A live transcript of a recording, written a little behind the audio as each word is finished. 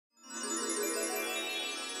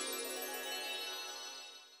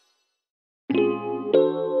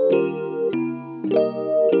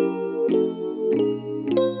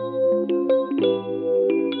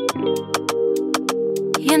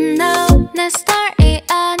내 스타일이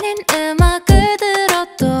아닌 음악을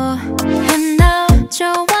들어도 You know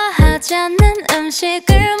좋아하지 않는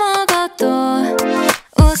음식을 먹어도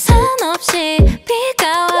우산 없이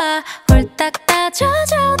비가 와 홀딱 다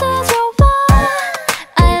젖어도 좋아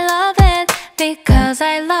I love it because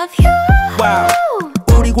I love you wow.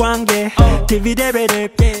 우리 관계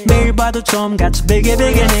디비디비딥 매일 봐도 좀 같이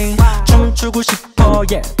비기비기닝 춤추고 싶어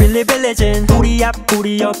yeah 빌리빌리진 우리 앞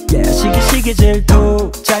우리 옆 yeah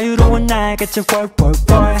시기시기질투 자유로운 날개처럼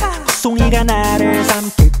뻘뻘뻘 꽃송이가 나를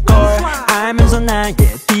삼킬걸 알면서 난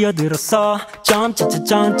yeah 뛰어들었어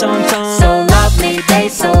점점점점점 So lovely day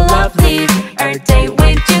so lovely Errday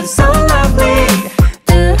with you so lovely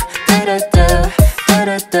durudu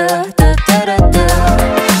durudu durudu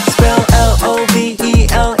Spell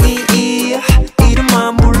L.o.v.e.L.e.e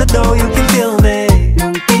이름만 불러도 you can feel me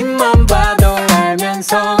눈빛만 봐도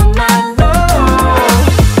알면서 my love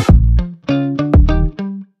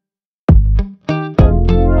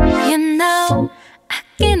You know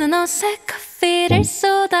아끼는 옷에 커피를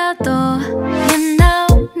쏟아도 You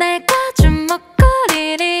know 내가 준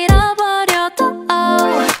목걸이를 잃어버려도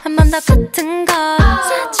한 번 더 같은 걸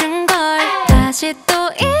사준 걸 다시 또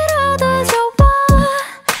잃어도 좋아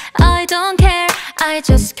I don't care I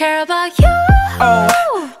just care about you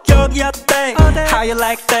여기 어때 How you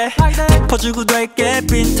like that 짚어주고 될게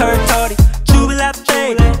빈털터리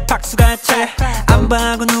Jubilate 박수갈채 안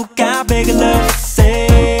봐고 누가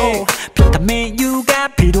비기비기닝 비타민 U가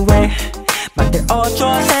필요해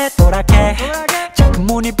만들어줘 샛노랗게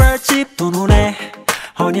체크무늬 벌집 두 눈에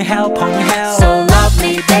Honey help So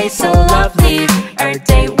lovely day so lovely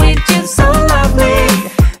Errday with you so lovely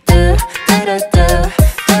durudu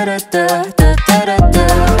durudu durudu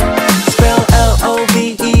Spell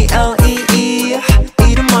L.o.v.e.L.e.e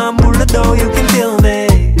이름만 불러도 you can feel me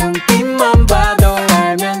눈빛만 봐도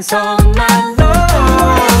알면서 my love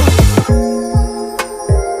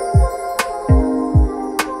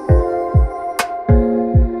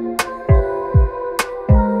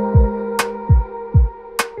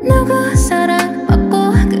누구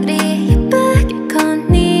사랑받고 그리 예쁘게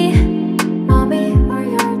컸니 Mommy or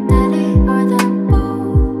your daddy or them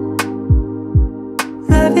both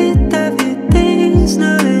Lovey-dovey things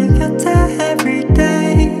너의 곁에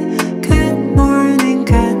everyday Good morning,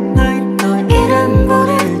 good night 너 이름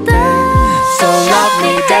부를 때 So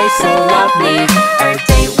lovely day so lovely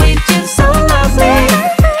Errday with you so lovely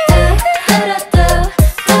durudu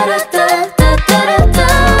durudu durudu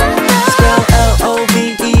Spell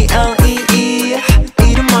L.o.v.e.L.e.e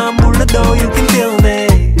이름만 불러도 you can feel me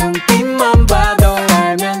눈빛만 봐도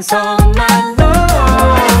알면서 my